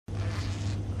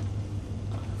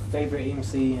Favorite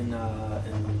MC in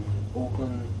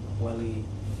Auckland, Welly,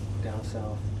 down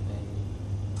south,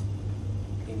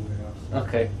 and anywhere else?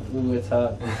 Okay, it's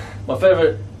hard. My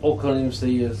favourite Auckland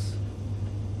MC is...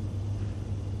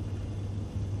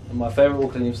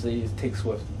 Tech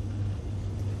Swift.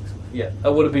 Yeah,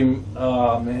 it would have been...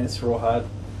 Oh man, it's real hard.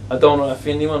 I don't want to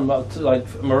offend anyone, but like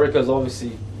Mariko's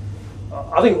obviously...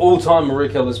 I think all time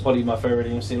Mariko is probably my favourite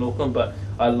MC in Auckland, but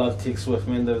I love Tech Swift,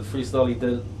 man. The freestyle he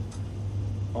did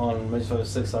on Magic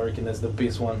 6, I reckon that's the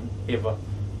best one ever,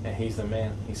 and he's the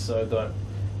man. He's so dope.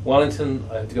 Wellington,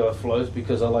 I have to go with Flows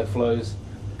because I like Flows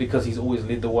because he's always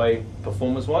led the way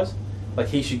performance-wise. Like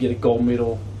he should get a gold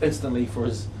medal instantly for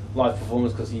his live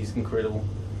performance because he's incredible.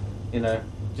 You know,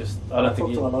 just I don't think.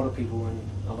 I've talked to a lot of people, and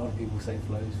a lot of people say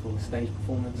Flows for stage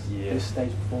performance. Yeah. Best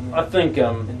stage performance. I think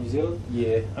in New Zealand.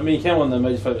 Yeah, I mean he came on the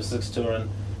Magic 6 tour and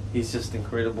he's just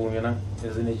incredible. You know,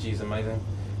 his energy is amazing.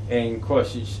 And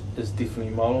Christchurch is definitely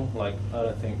model. Like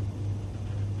I think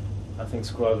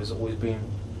Scribe has always been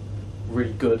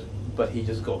really good, but he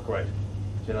just got great. Do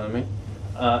you know what I mean?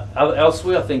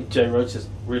 Elsewhere, I think Jay Roach is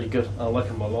really good. I like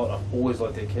him a lot. I've always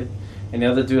liked that kid. And the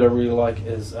other dude I really like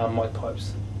is Mike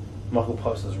Pipes. Michael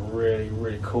Pipes is really,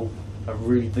 really cool. I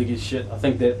really dig his shit. I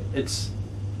think that it's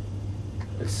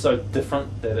so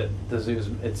different that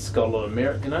it's got a lot of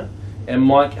merit, you know? And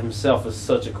Mike himself is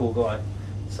such a cool guy.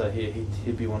 So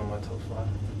he'd be one of my top 5.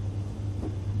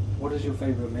 What is your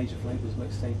favourite Major Flavors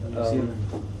mixtape in New Zealand?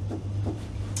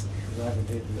 I haven't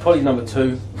heard of that. Probably number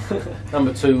 2.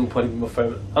 Number 2 will probably be my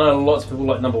favourite. I know lots of people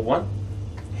like number 1.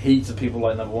 Heaps of people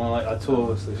like number 1. Like I tour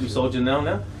with Soldier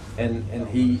now, and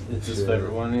he is his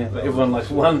favourite one. Yeah, but everyone likes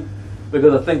 1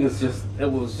 because I think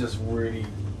it was just really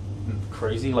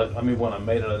crazy. Like I mean, when I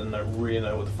made it, I didn't really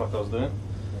know what the fuck I was doing,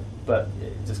 but yeah,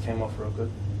 it just came off real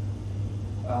good.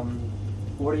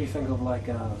 What do you think of like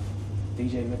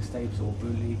DJ mixtapes or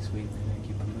bootlegs where they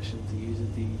give permission to use it?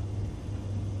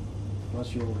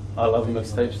 What's your? I love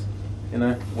mixtapes. You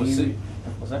know, what's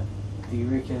that? Do you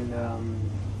reckon,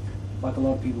 like a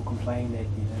lot of people complain that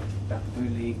about the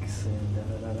bootlegs and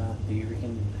do you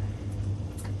reckon?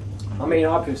 I mean,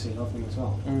 I personally love them as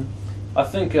well. I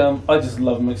think I just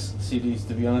love mixed CDs.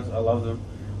 To be honest, I love them.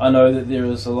 I know that there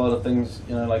is a lot of things,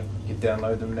 like you can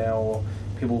download them now, or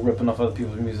people ripping off other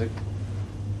people's music.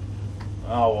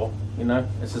 Oh well,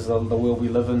 it's just the world we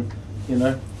live in,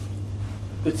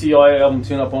 The T.I. album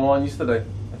turned up online yesterday.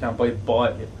 I can't buy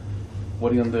it yet.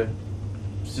 What are you gonna do?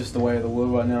 It's just the way of the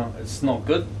world right now. It's not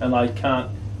good, and I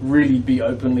can't really be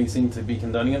openly seen to be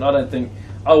condoning it.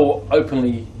 I will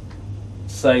openly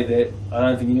say that I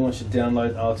don't think anyone should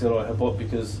download Aotearoa hip hop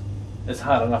because it's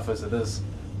hard enough as it is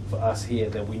for us here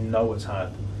that we know it's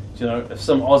hard. If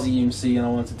some Aussie MC and I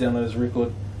want to download his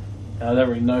record and I don't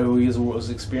really know who he is or what his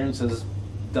experience is,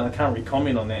 then I can't really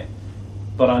comment on that.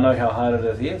 But I know how hard it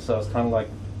is here, so it's kind of like,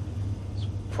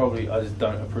 I just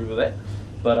don't approve of that.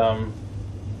 But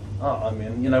I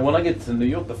mean, when I get to New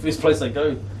York, the first place I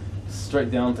go is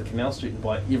straight down to Canal Street and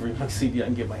buy every mix CD I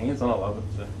can get my hands on. I love it.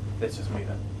 So that's just me,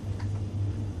 though.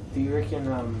 Do you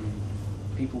reckon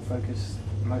people focus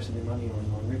most of their money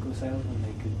on record sales when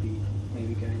they could be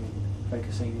maybe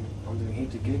focusing on doing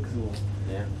heaps of gigs? Or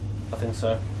yeah, I think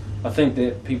so. I think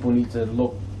that people need to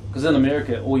look, because in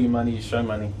America, all your money is show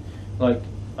money. Like,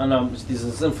 I know there's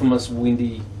this infamous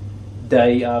Wendy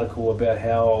Day article about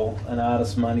how an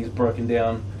artist's money is broken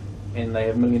down and they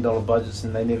have $1 million budgets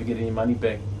and they never get any money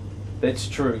back. That's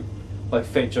true. Like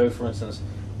Fat Joe, for instance,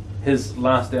 his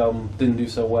last album didn't do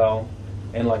so well,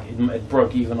 and like it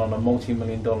broke even on a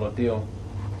multi-million-dollar deal.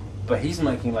 But he's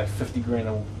making like 50 grand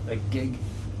a gig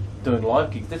doing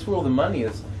live gigs. That's where all the money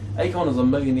is. Akon is a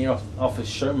millionaire off his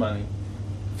show money.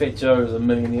 Fat Joe is a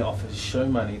millionaire off his show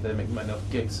money. They make money off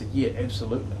gigs. So yeah,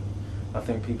 absolutely. I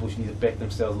think people should need to back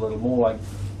themselves a little more. Like,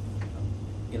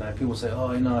 people say, oh,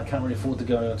 I can't really afford to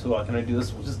go on tour. I can only do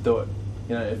this. Well, just do it.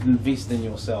 Invest in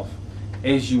yourself,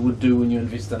 as you would do when you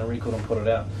invest in a record and put it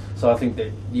out. So I think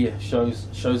that shows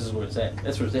is where it's at.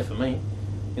 That's where it's at for me.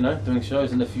 Doing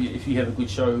shows. And if you have a good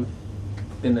show,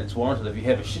 then that's warranted. If you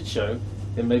have a shit show,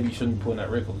 then maybe you shouldn't be putting out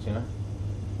records.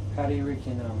 How do you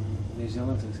reckon New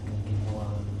Zealanders can get more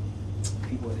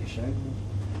people at their show?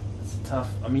 It's tough.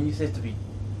 I mean, you have to be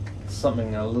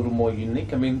something a little more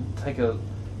unique. I mean, take a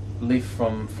leaf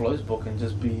from Flo's book and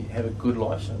just have a good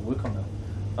live show. Work on it.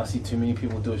 I see too many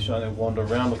people do a show and they wander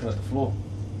around looking at the floor.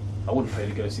 I wouldn't pay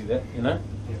to go see that, Yeah.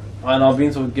 And I've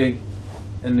been to a gig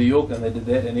in New York and they did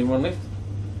that and everyone left,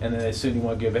 and then they certainly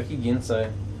won't go back again. So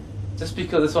just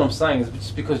because, that's what I'm saying, is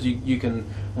just because you can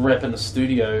rap in the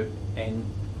studio, and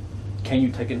can you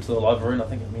take it into the live arena? I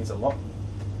think it means a lot.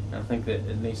 And I think that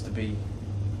it needs to be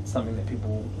something that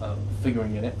people are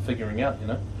figuring out, you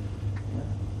know.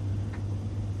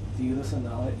 Do you listen to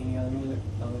any other music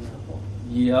other than hip hop?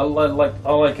 Yeah, I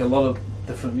like a lot of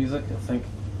different music. I think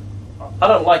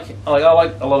I like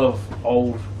a lot of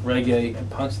old reggae and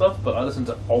punk stuff, but I listen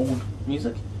to old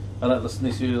music. I don't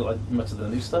listen to like much of the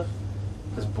new stuff.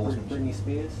 It's bores me. Britney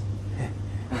Spears?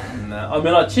 No, I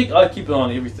mean I keep an eye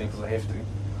on everything because I have to.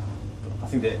 But I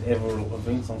think that Aotearoa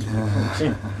events on.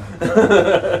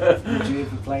 Would you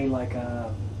ever play like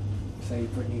say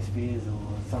Britney Spears or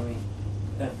something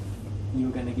if you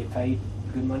were going to get paid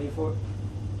good money for it?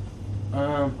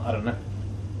 I don't know.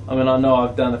 I mean I know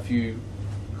I've done a few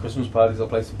Christmas parties. I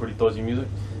play some pretty dodgy music,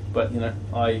 but you know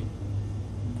I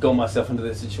got myself into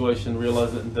that situation,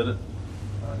 realised it, and did it.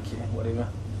 I don't care, whatever.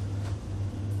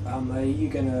 Are you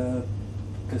gonna?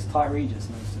 Because Tyree just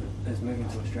is moving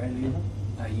to Australia.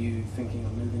 Mm-hmm. Are you thinking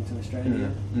of moving to Australia?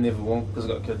 No, never will, because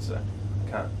I've got kids, so I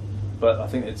can't. But I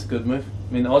think it's a good move.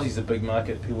 I mean, Aussie's a big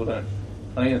market. People don't.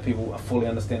 I think that people fully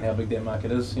understand how big that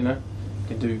market is. You know, I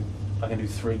can do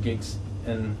 3 gigs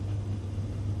in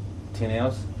 10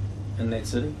 hours in that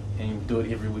city, and you do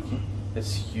it every weekend.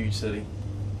 It's a huge city,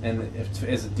 and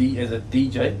as a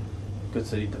DJ, good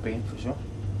city to be in for sure.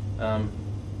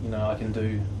 You know, I can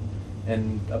do,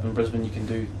 and up in Brisbane you can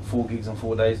do 4 gigs in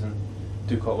 4 days and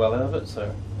do quite well out of it.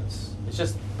 So it's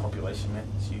just population, man.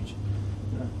 It's huge.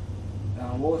 You know.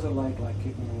 What was it like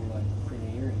kicking all like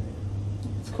Premiere in there?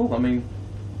 It's cool. I mean,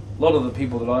 a lot of the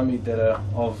people that I meet that are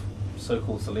of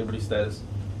so-called celebrity status,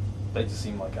 they just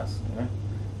seem like us. You know,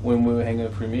 when we were hanging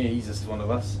with Premiere, he's just one of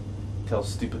us. Tells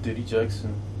stupid, dirty jokes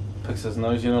and picks his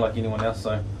nose, you know, like anyone else.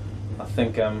 So I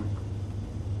think, yeah,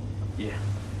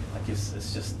 I guess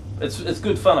it's just it's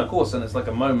good fun, of course, and it's like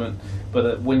a moment.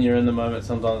 But when you're in the moment,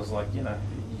 sometimes it's like, you know,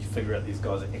 you figure out these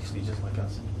guys are actually just like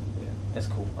us. Yeah, that's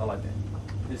cool. I like that.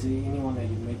 Is there anyone that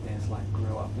you meet that's like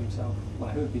grew up himself?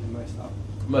 Like who would be the most up?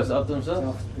 Most up to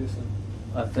himself? Person.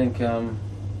 I think that's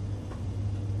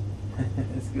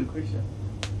a good question.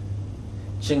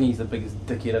 Chingy's the biggest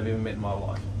dickhead I've ever met in my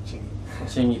life.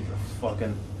 Chingy's a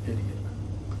fucking idiot.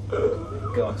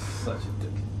 God's such a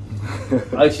dick.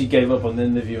 I actually gave up on the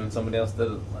interview and somebody else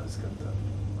did it. I just couldn't do it.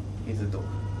 He's a dog.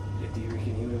 Yeah, do you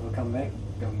reckon he'll ever come back?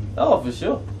 Oh, for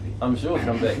sure. I'm sure he'll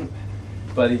come back.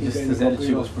 But his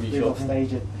attitude was pretty short. Off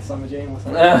stage at Summer Jam or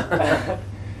something.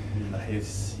 No,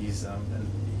 he's yeah,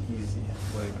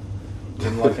 whatever.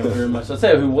 Didn't like him very much. I'd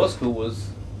say who was cool was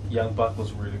Young Buck.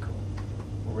 Was really cool,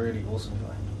 really awesome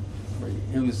guy.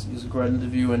 He was a great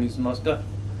interview and he's a nice guy.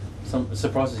 It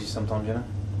surprises you sometimes, you know.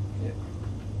 Yeah.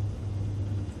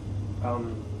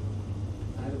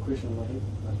 I had a question in my head.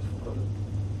 I just forgot it.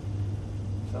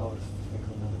 So I'll just think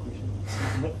of another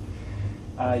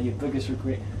question. Your biggest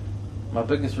regret? My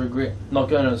biggest regret? Not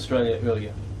going to Australia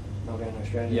earlier. Not going to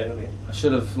Australia earlier? I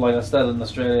should have, I started in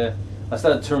Australia, I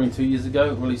started touring 2 years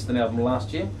ago, released an album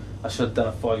last year. I should have done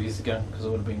it 5 years ago, because I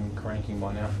would have been cranking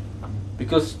by now.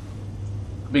 Because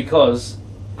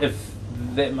if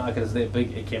that market is that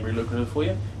big, it can be lucrative for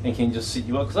you, and can just set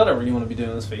you up, because I don't really want to be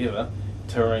doing this forever,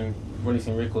 touring,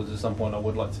 releasing records. At some point I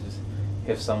would like to just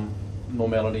have some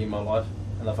normality in my life,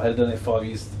 and if I had done that 5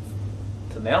 years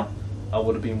to now, I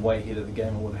would have been way ahead of the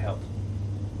game. It would have helped.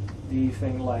 Do you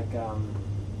think like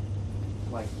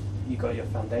you got your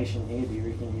foundation here? Do you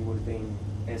reckon you would have been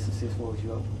as successful as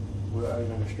you were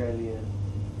over in Australia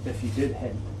if you did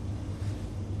had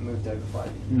moved over 5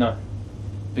 years? No,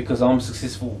 because I'm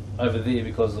successful over there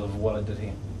because of what I did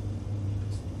here.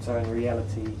 So in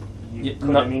reality, you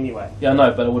couldn't anyway. Yeah, I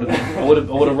know, but I would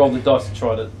have rolled the dice and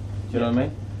tried it. Do you know what I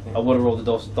mean? Yeah. I would have rolled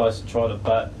the dice and tried it,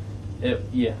 but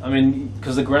I mean,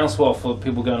 because the groundswell for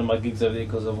people going to my gigs over there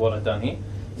because of what I've done here.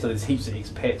 So there's heaps of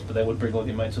expats, but they would bring all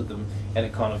their mates with them, and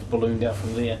it kind of ballooned out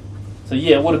from there. So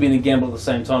yeah, it would have been a gamble at the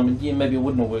same time, and yeah, maybe it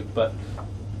wouldn't have worked, but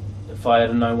if I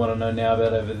had known what I know now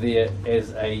about over there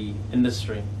as a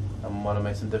industry, I might have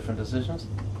made some different decisions.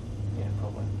 Yeah,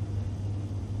 probably.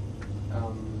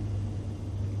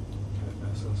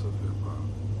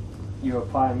 You're a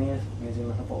pioneer, New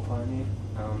Zealand hip hop pioneer.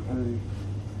 Who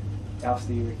else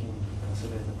do you reckon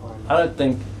considered as a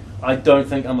pioneer? I don't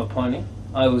think I'm a pioneer.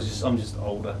 I'm just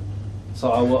older.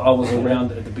 So I was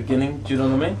around at the beginning. Do you know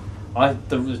what I mean?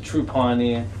 The true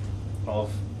pioneers of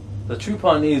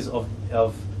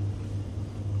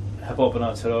hip hop in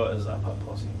Aotearoa is Up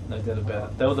Posse. No doubt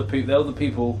about it. They were the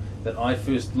people that I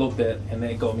first looked at, and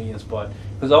that got me inspired.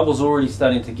 Because I was already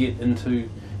starting to get into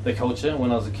the culture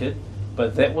when I was a kid,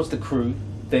 but that was the crew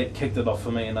that kicked it off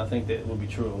for me, and I think that would be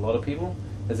true of a lot of people.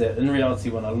 Is that in reality,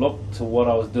 when I looked to what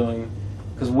I was doing,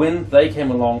 because when they came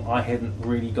along, I hadn't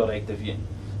really got active yet.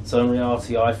 So in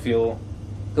reality, I feel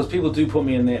because people do put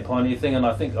me in that pioneer thing, and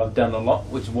I think I've done a lot,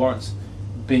 which warrants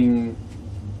being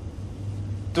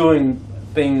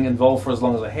involved for as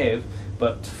long as I have.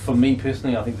 But for me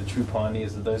personally, I think the true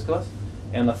pioneers are those guys,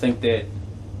 and I think that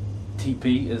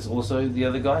TP is also the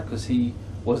other guy, because he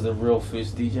was the real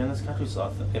first DJ in this country.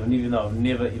 So even though I've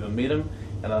never ever met him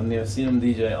and I've never seen him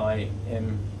DJ, I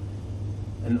am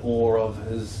in awe of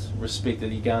his respect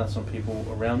that he garners from people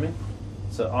around me.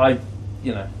 So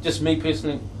just me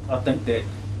personally, I think that,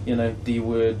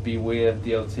 D-Word, Beware,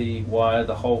 DLT, Wire,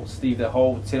 the whole Steve, that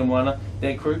whole Aotearoa,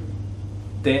 that crew,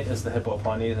 that is the hip hop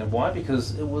pioneers. And why?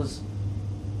 Because it was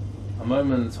a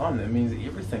moment in time that means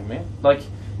everything, man. Like,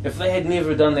 if they had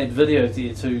never done that video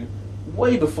to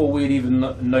way before we'd even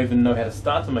know how to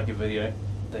start to make a video,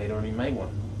 they had already made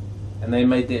one. And they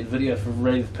made that video for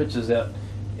Rave Pictures out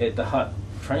at the Hut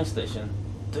train station.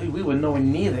 Dude, we were nowhere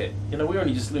near that. We were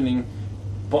only just trying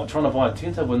to buy a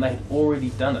turntable, and they had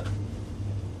already done it.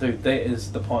 Dude, that's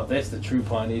the true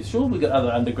pioneers. Sure, we got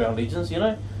other underground legends,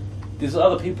 There's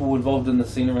other people involved in the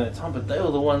scene around that time, but they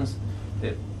were the ones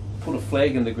that put a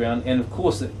flag in the ground. And of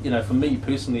course, for me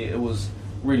personally, it was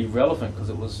really relevant because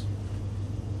it was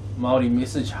Māori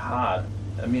message hard.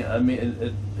 I mean,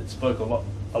 it spoke a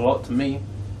lot to me.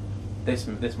 That's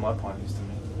my pioneers to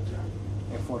me.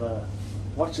 And for the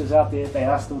watchers out there, they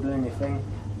are still doing their thing.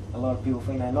 A lot of people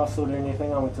think they're not still doing their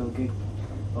thing. I went to a gig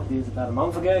of theirs about a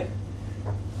month ago.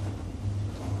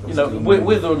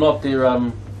 Whether or not they're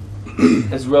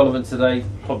as relevant today,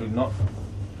 probably not.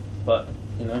 But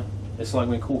it's like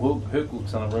when Cool Herc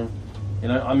walks in a room.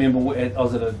 I remember I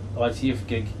was at an ITF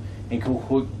gig, and Cool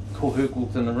Herc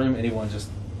walked in the room, and everyone just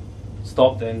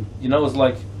stopped. And it's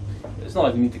not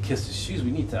like we need to kiss his shoes.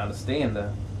 We need to understand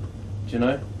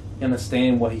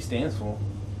understand what he stands for,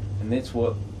 and that's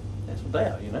what they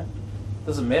are.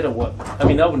 Doesn't matter what. I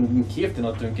mean, I wouldn't even care if they're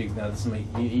not doing gigs now. It doesn't mean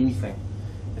anything.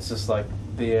 It's just like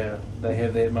they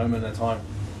have that moment in time,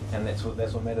 and that's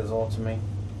what matters all to me.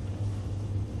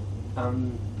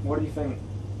 What do you think?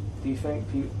 Do you think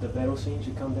the battle scene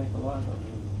should come back alive?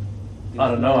 I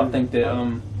don't know. I think that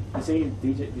there's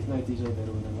no DJ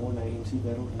battle anymore, no MC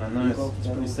battle. I know, it's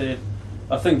pretty sad.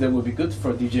 I think that would be good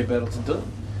for a DJ battle to do.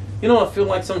 I feel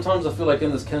like sometimes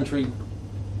in this country,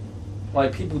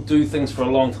 like, people do things for a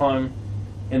long time,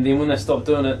 and then when they stop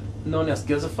doing it, no one else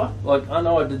gives a fuck. Like, I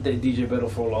know I did that DJ battle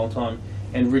for a long time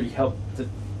and really helped to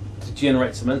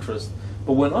generate some interest.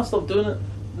 But when I stopped doing it,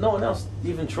 no one else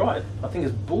even tried. I think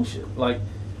it's bullshit. Like,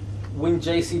 when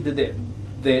JC did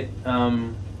that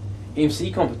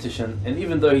MC competition, and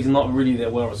even though he's not really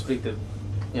that well respected,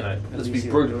 let's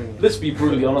be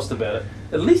brutally honest about it,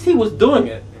 at least he was doing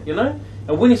it,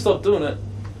 And when he stopped doing it,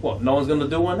 what, no one's going to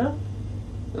do one now?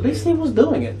 At least he was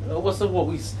doing it.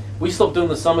 We stopped doing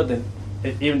the summit, then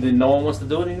no one wants to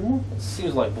do it anymore? It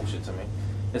seems like bullshit to me.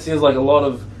 It seems like a lot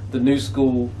of the new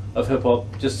school of hip hop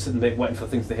just sitting back waiting for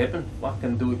things to happen.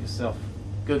 Fucking do it yourself.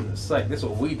 Goodness sake, that's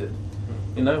what we did.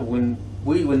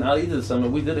 When Ali did the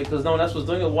summit, we did it because no one else was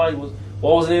doing it. Why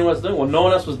wasn't anyone else doing it? Well, no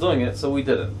one else was doing it, so we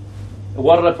did it. And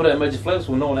why did I put out Major Flags?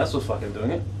 Well, no one else was fucking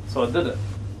doing it, so I did it.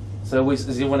 So is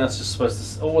everyone else just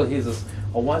supposed to? All here's this.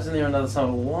 Oh, why isn't there another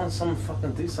summit? Well, why don't someone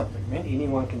fucking do something, man?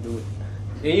 Anyone can do it.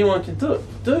 Anyone can do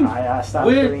it, dude. I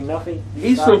started doing nothing.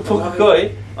 He's from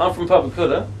Pukekohe. I'm from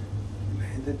Papakura.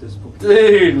 Man, that is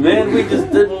dude, man, we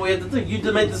just did what we had to do.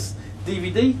 You made this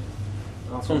DVD.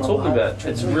 That's what I'm talking about.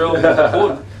 It's real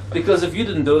important. Because if you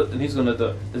didn't do it, then who's going to do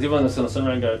it? Is everyone going to sit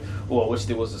around and go, oh, I wish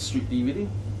there was a street DVD?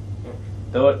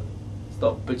 Do it.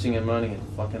 Stop bitching and moaning and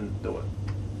fucking do it.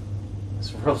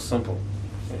 It's real simple.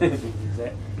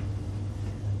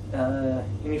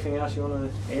 Anything else you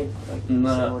want to add?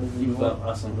 No, you've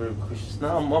asked some real questions.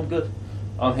 No, I'm good.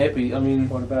 I'm happy. I mean,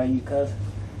 what about you, cuz?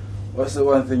 What's the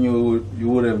one thing you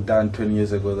would have done 20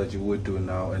 years ago that you would do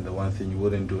now, and the one thing you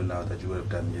wouldn't do now that you would have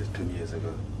done 20 years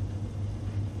ago?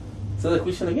 So the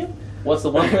question again? What's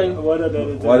the one thing?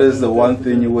 What is the one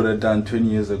thing you would have done 20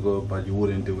 years ago but you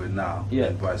wouldn't do it now, yeah,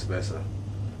 and vice versa?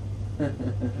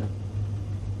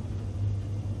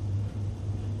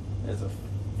 That's a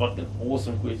fucking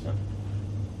awesome question.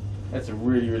 That's a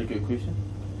really, really good question.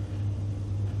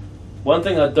 One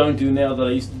thing I don't do now that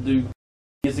I used to do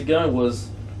years ago was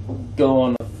go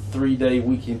on a 3-day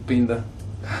weekend bender.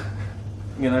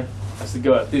 I used to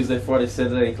go out Thursday, Friday,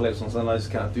 Saturday and collapse on Sunday. I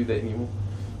just can't do that anymore.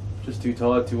 Just too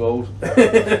tired, too old.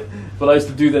 But I used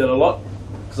to do that a lot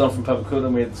because I'm from Papakura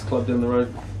and we had this club down the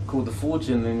road called The Forge,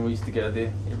 and then we used to go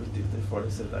there every Thursday, Friday,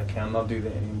 Saturday. I cannot do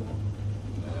that anymore.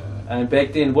 And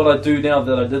back then, what I do now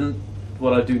that I didn't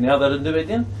do back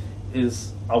then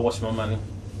is I wash my money,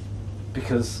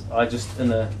 because I just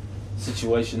in a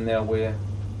situation now where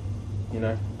you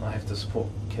know, I have to support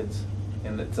kids,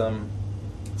 and it's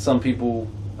some people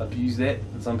abuse that,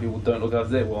 and some people don't look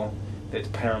after that. Well, that's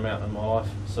paramount in my life.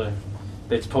 So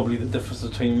that's probably the difference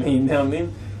between me now and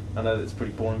then. I know that's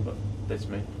pretty boring, but that's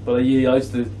me. But yeah, I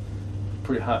used to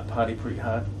party pretty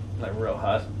hard, like real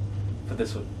hard. But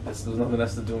there's nothing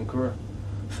else to do in Kura.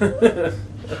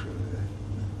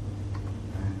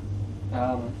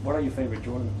 What are your favourite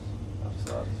Jordans?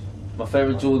 My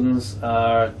favourite Jordans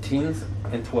are 10s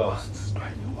and 12s.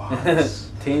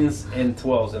 10s and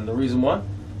 12s, and the reason why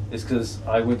is because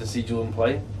I went to see Jordan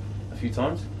play a few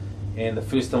times, and the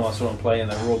first time I saw him play in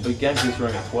a real big game, he was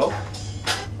wearing a 12.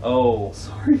 Oh,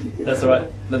 sorry. That's alright.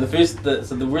 No, so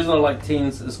the reason I like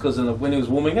 10s is because when he was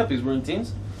warming up, he was wearing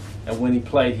 10s, and when he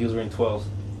played, he was wearing 12s.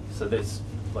 So that's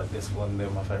one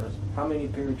of my favourites. How many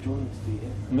pair of Jordans do you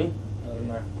have? Me? I don't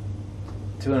know.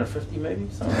 250 maybe,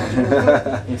 something like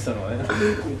that. Yeah, something like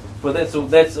that. But that's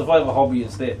if I have a hobby,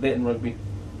 it's that and rugby.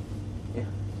 Yeah.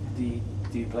 Do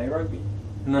you play rugby?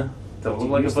 No. Do I look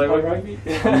like I used play to play rugby?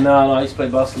 rugby? No, I used to play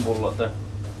basketball a lot though.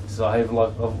 So I've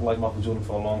liked Michael Jordan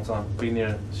for a long time. Been there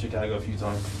in Chicago a few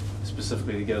times,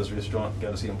 specifically to go to his restaurant, go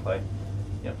to see him play.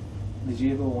 Yep. Did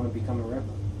you ever want to become a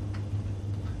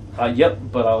rapper? Yep,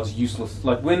 but I was useless.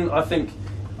 Like when I think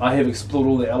I have explored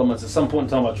all the elements. At some point in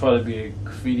time, I tried to be a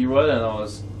graffiti writer, and I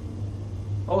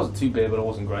wasn't too bad, but I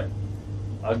wasn't great.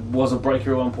 I was a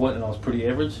breaker at one point, and I was pretty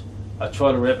average. I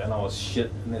tried to rap, and I was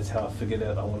shit, and that's how I figured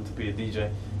out I wanted to be a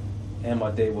DJ. And my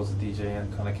dad was a DJ,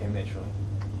 and it kind of came naturally.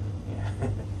 Yeah.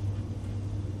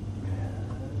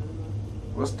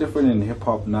 What's different in hip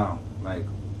hop now? Like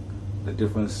the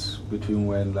difference between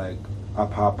when like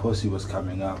Up High Pussy was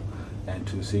coming up, and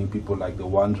to seeing people like the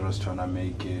Wanderers trying to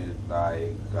make it,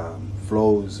 like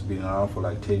Flow's been around for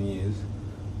like 10 years,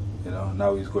 you know,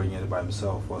 now he's going in it by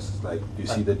himself. What's like, do you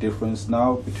see the difference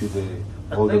now between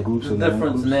the older groups and the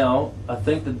younger groups? I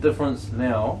think the difference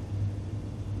now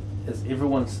is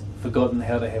everyone's forgotten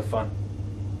how to have fun.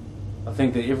 I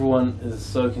think that everyone is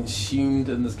so consumed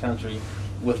in this country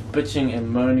with bitching and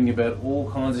moaning about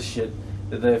all kinds of shit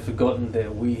that they've forgotten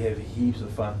that we have heaps of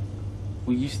fun.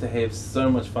 We used to have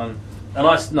so much fun, and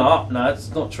no,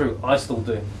 it's not true. I still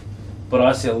do, but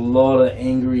I see a lot of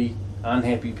angry,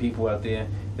 unhappy people out there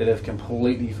that have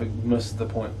completely missed the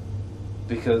point,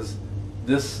 because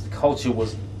this culture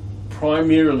was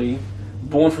primarily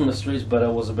born from the streets, but it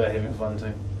was about having fun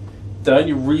too. The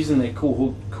only reason that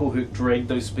Cool Herc dragged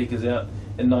those speakers out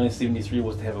in 1973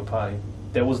 was to have a party.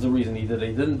 That was the reason he did it.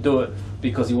 He didn't do it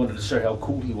because he wanted to show how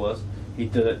cool he was. He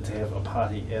did it to have a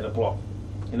party at a block,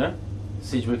 you know?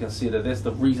 Sedgwick and Cedar, that's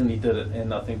the reason he did it,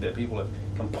 and I think that people have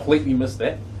completely missed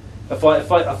that.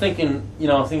 I'm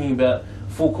thinking about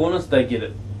Four Corners, they get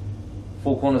it.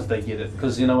 Four Corners, they get it,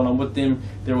 because you know when I'm with them,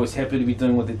 they're always happy to be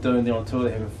doing what they're doing. They're on tour,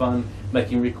 they're having fun,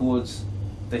 making records.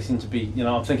 They seem to be, you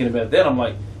know, I'm thinking about that. I'm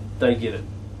like, they get it.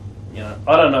 You know,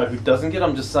 I don't know who doesn't get it.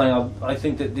 I'm just saying, I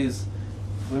think that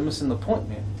we're missing the point,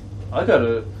 man. I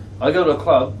go to a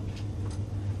club,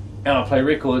 and I play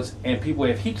records, and people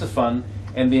have heaps of fun.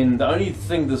 And then the only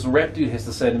thing this rap dude has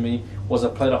to say to me was I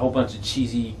played a whole bunch of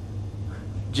cheesy,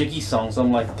 jiggy songs.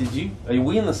 I'm like, are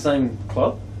we in the same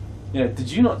club? You know, did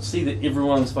you not see that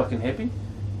everyone's fucking happy?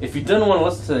 If you didn't want to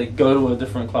listen to that, go to a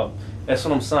different club. That's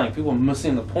what I'm saying. People are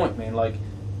missing the point, man. Like,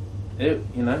 you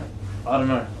know, I don't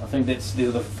know. I think that's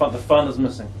the fun is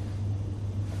missing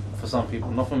for some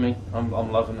people, not for me. I'm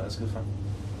loving it. It's good fun.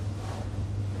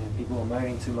 Yeah, people are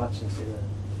moaning too much instead of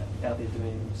out there doing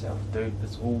it themselves. Dude,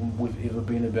 that's all we've ever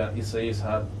been about. SAS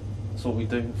hard. That's what we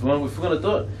do. If we're going to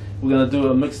do it, we're going to do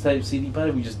a mixtape CD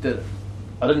party. We just did it.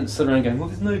 I didn't sit around going, well,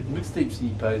 there's no mixtape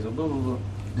CD parties or blah blah blah.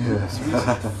 Yeah. So we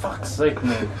just, for fuck's sake,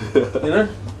 man. You know?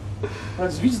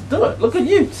 We just do it. Look at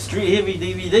you, Street Heavy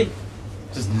DVD.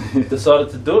 Just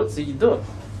decided to do it, so you do it.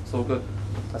 It's all good.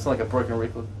 That's like a broken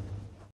record.